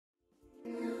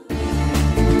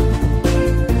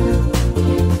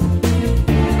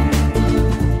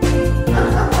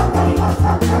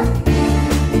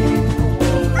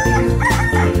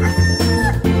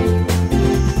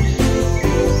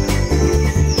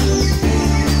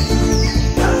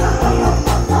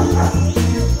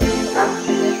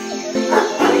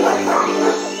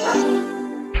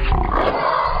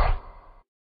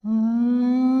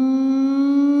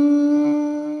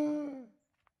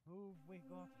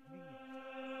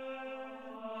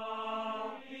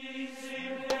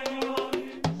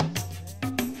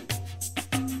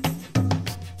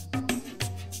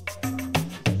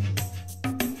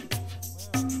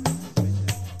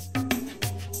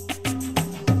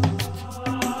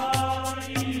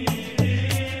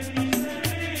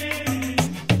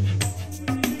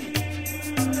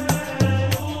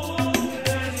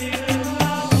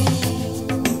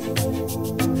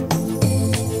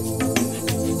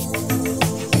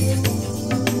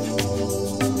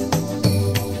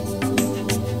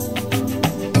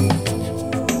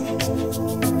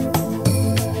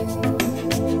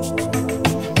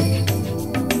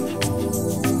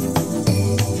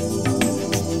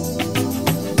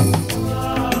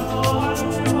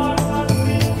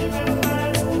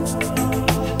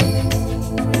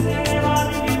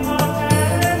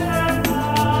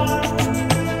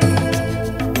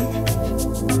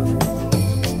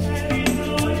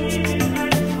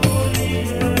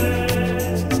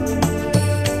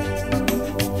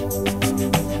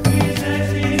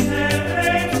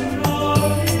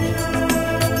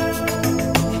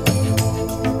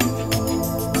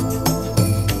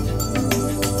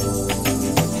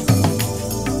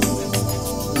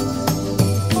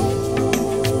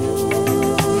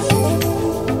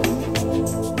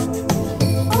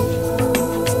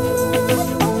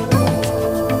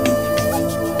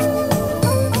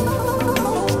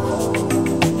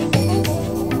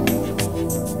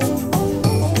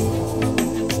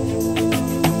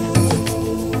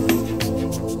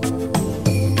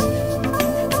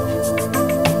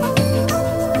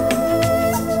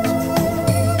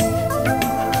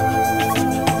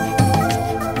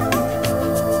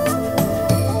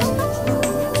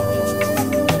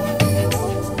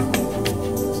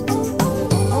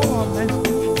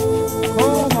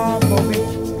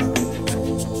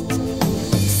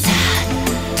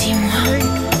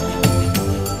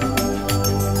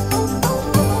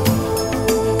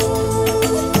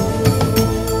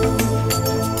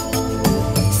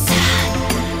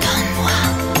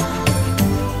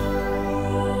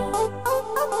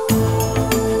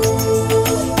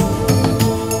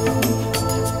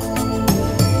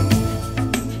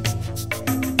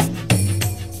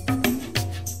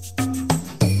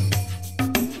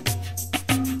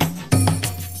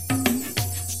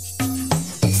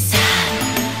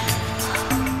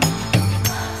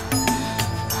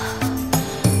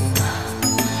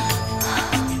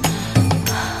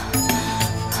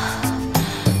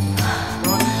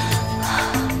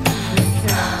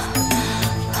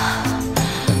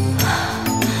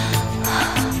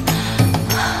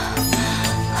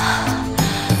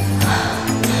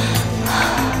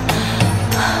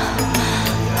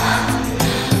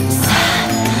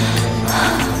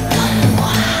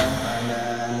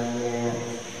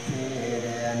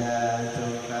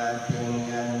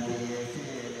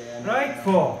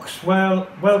folks, well,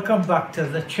 welcome back to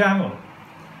the channel,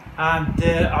 and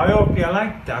I hope you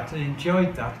liked that and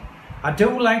enjoyed that. I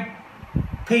do like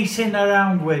piecing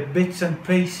around with bits and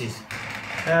pieces,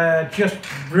 just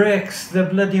breaks the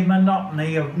bloody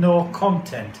monotony of no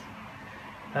content.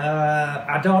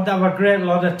 I don't have a great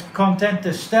lot of content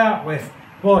to start with,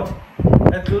 but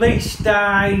at least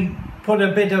I put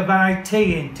a bit of IT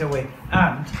into it,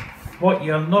 and what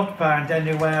you'll not find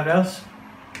anywhere else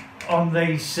on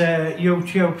these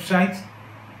YouTube sites,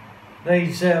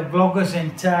 these vloggers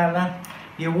in Thailand,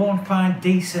 you won't find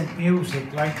decent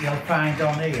music like you'll find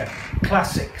on here,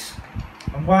 classics.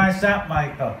 And why is that,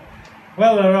 Michael?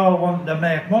 Well, they're all wanting to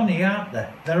make money, aren't they?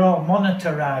 They're all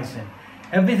monetarising.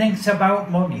 Everything's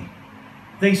about money.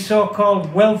 These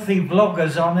so-called wealthy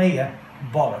vloggers on here,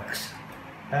 bollocks.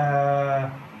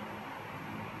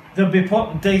 They'll be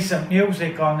putting decent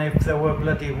music on if they were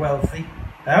bloody wealthy.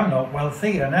 I'm not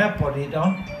wealthy and I put it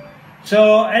on.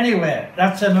 So anyway,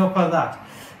 that's enough of that.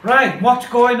 Right, what's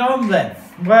going on then?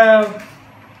 Well,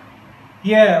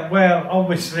 yeah, well,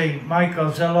 obviously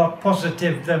Michael's a lot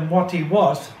positive than what he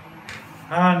was,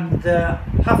 and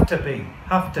have to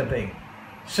be.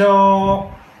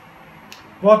 So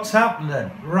what's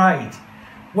happening? Right,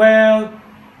 well,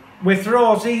 with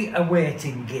Rosie, a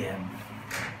waiting game,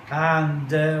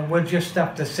 and we'll just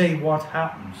have to see what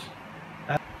happens.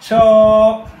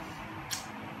 So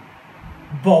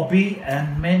Bobby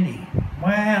and Minnie,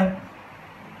 well,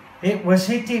 it was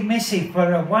hitty-missy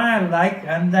for a while, like,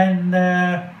 and then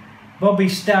Bobby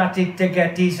started to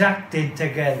get his acting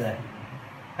together,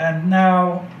 and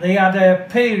now they had a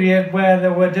period where they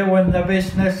were doing the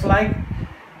business, like,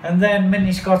 and then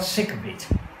Minnie's got sick of it,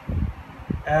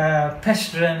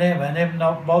 pestering him and him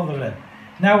not bothering.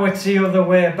 Now it's the other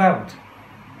way about.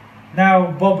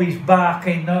 Now Bobby's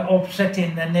barking,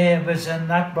 upsetting the neighbours and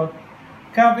that, but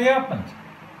can't be happened.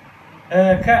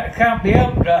 Can't be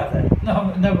helped, rather.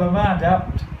 No, never mind,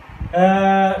 happened.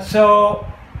 So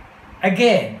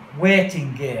again,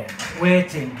 waiting game.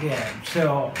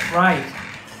 So right.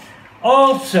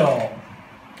 Also,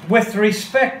 with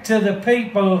respect to the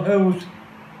people who's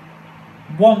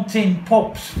wanting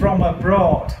pups from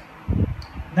abroad,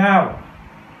 now,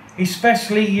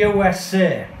 especially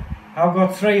USA. I've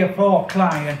got 3 or 4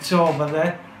 clients over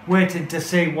there waiting to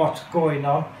see what's going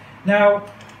on. Now,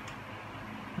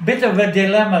 bit of a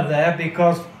dilemma there,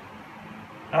 because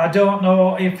I don't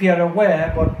know if you're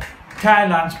aware, but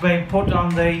Thailand's been put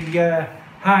on the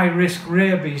high-risk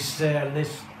rabies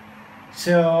list.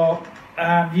 So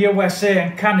USA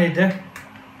and Canada,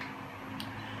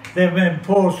 they've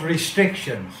imposed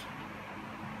restrictions.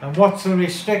 And what's the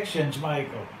restrictions,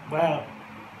 Michael? Well,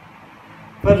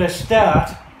 for a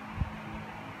start,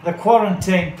 the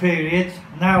quarantine period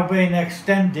now being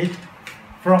extended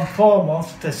from 4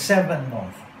 months to 7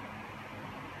 months.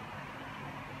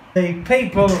 The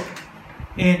people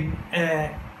in,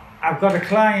 I've got a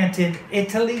client in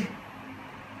Italy,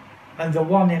 and the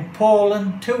one in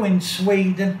Poland, 2 in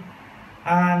Sweden,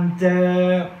 and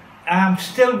I'm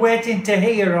still waiting to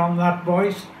hear on that,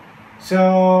 boys.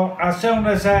 So as soon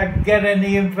as I get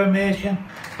any information,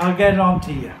 I'll get on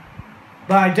to you.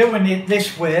 By doing it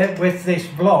this way with this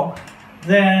vlog,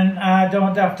 then I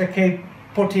don't have to keep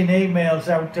putting emails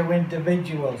out to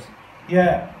individuals.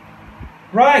 Yeah.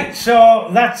 Right, so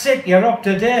that's it. You're up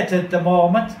to date at the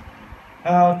moment.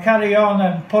 I'll carry on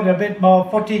and put a bit more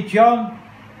footage on.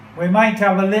 We might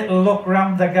have a little look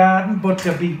round the garden, but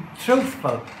to be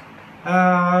truthful,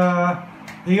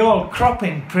 the old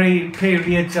cropping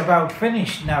period's about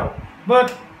finished now.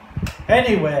 But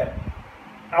anyway,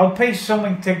 I'll piece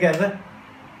something together.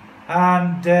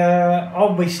 And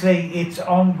obviously it's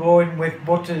ongoing with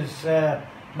Butter's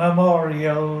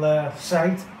memorial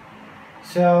site.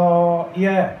 So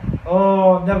yeah,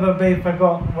 oh, never be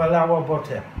forgotten will our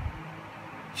Butter.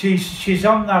 She's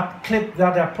on that clip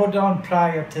that I put on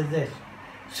prior to this.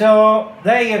 So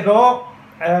there you go.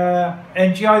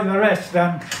 Enjoy the rest,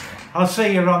 and I'll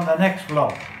see you on the next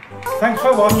vlog. Thanks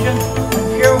for watching.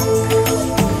 Thank you.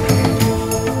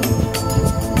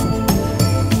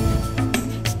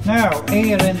 Now,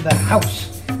 here in the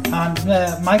house,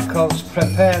 and Michael's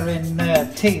preparing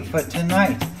tea for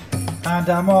tonight, and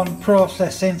I'm on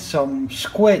processing some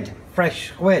squid, fresh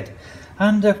squid,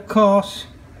 and of course,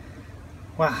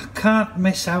 well, I can't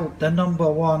miss out the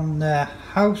 #1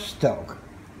 house dog,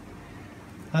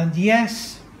 and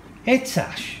yes, it's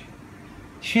Ash.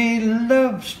 She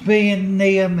loves being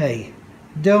near me,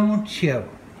 don't you?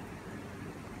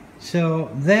 So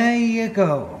there you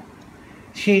go.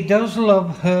 She does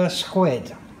love her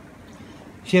squid.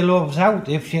 She loves out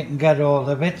if she can get hold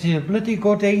of it. She's a bloody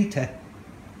good eater.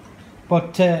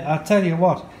 But I tell you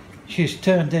what, she's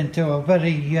turned into a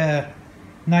very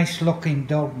nice looking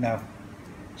dog now.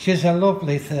 She's a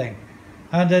lovely thing,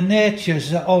 and her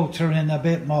nature's altering a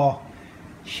bit more.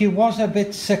 She was a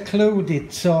bit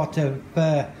secluded sort of,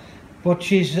 but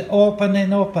she's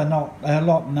opening up a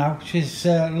lot now. She's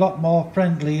a lot more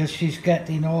friendly as she's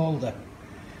getting older.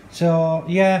 So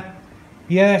yeah,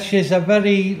 she's a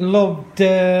very loved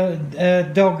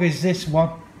dog is this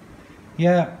one.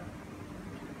 Yeah,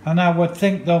 and I would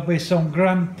think there'll be some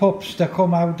grand pups to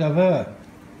come out of her.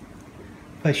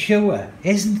 For sure,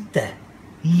 isn't there?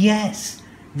 Yes,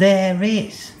 there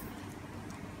is.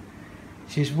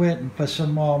 She's waiting for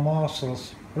some more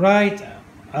morsels. Right,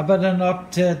 I better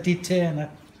not detain her.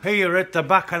 Here at the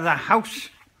back of the house,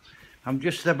 I'm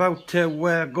just about to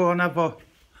go and have a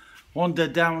wander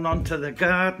down onto the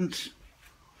gardens,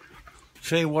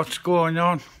 see what's going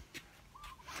on,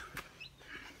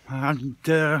 and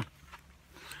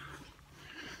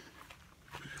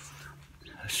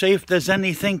see if there's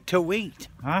anything to eat.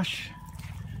 Ash,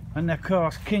 and of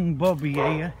course King Bobby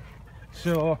here,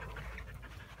 so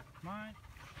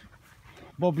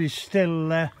Bobby's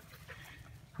still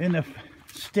in a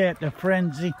state of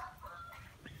frenzy.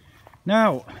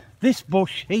 Now, this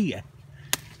bush here,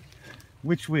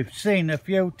 which we've seen a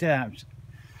few times,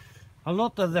 a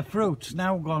lot of the fruit's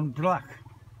now gone black,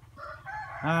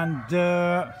 and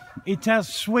it has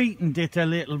sweetened it a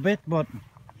little bit, but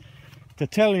to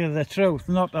tell you the truth,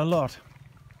 not a lot.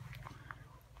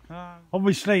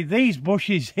 Obviously these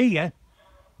bushes here,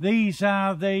 these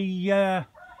are the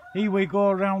here we go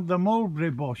around the mulberry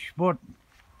bush, but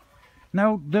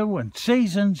no doing.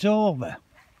 Season's over.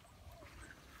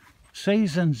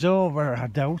 Season's over, I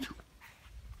doubt.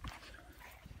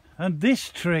 And this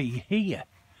tree here,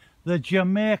 the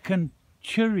Jamaican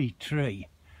cherry tree,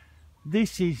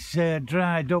 this is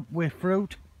dried up with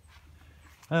fruit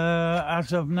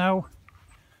as of now.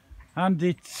 And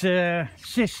its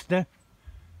sister,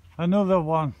 another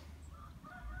one.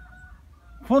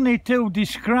 Funny to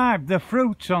describe the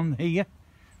fruits on here,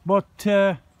 but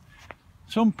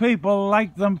some people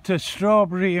like them to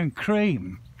strawberry and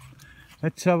cream.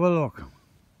 Let's have a look.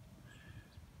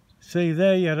 See,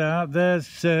 there you are.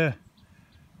 There's a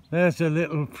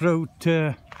little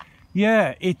fruit.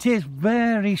 Yeah, it is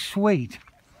very sweet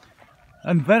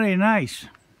and very nice.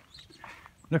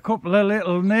 A couple of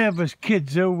little neighbours'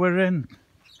 kids who were in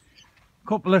a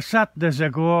couple of Saturdays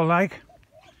ago, like,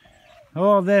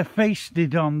 oh, they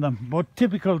feasted on them. But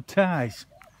typical Thais,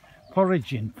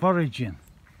 foraging,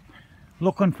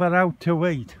 looking for out to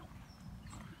eat.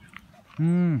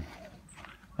 And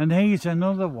here's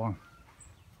another one.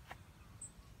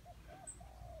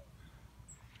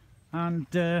 And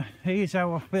here's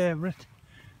our favourite,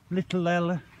 little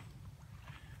Ella.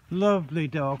 Lovely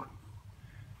dog.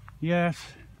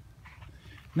 Yes.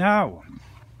 Now,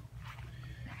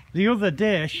 the other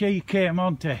day she came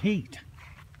on to heat.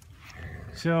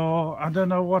 So I don't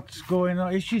know what's going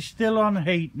on. Is she still on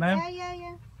heat, ma'am?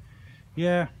 Yeah.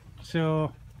 Yeah,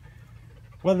 so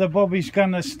whether Bobby's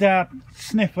gonna start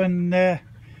sniffing,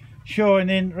 showing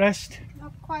interest.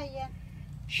 Not quite yet.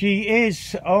 She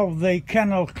is of the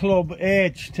kennel club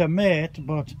age to mate,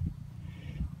 but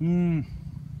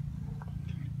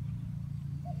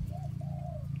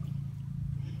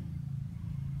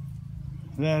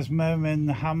there's Mum in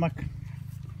the hammock.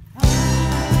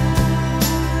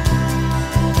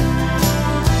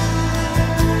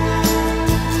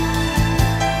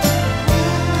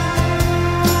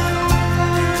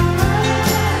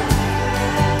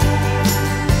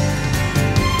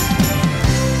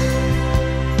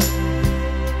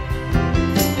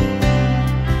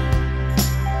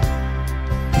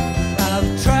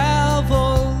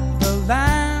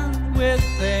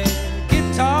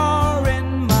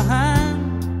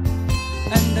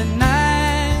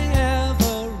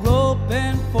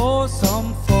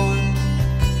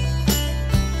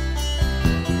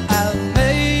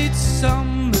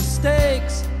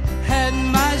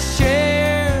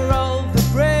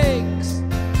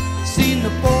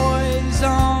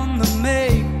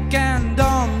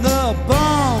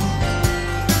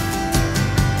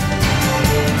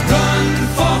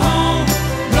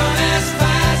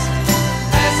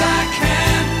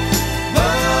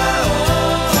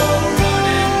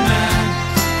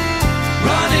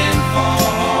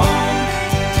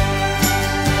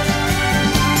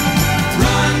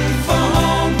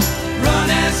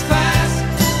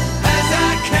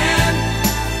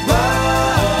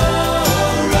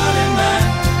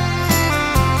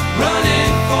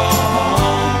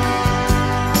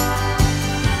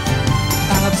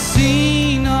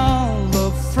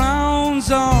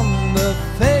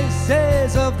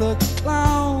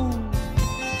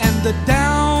 the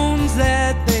downs things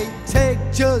that they take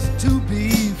just to be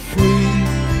free.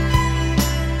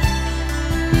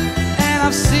 And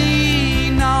I've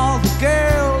seen all the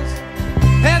girls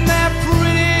and their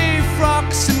pretty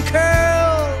frocks and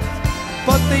curls,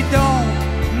 but they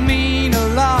don't mean a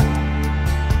lot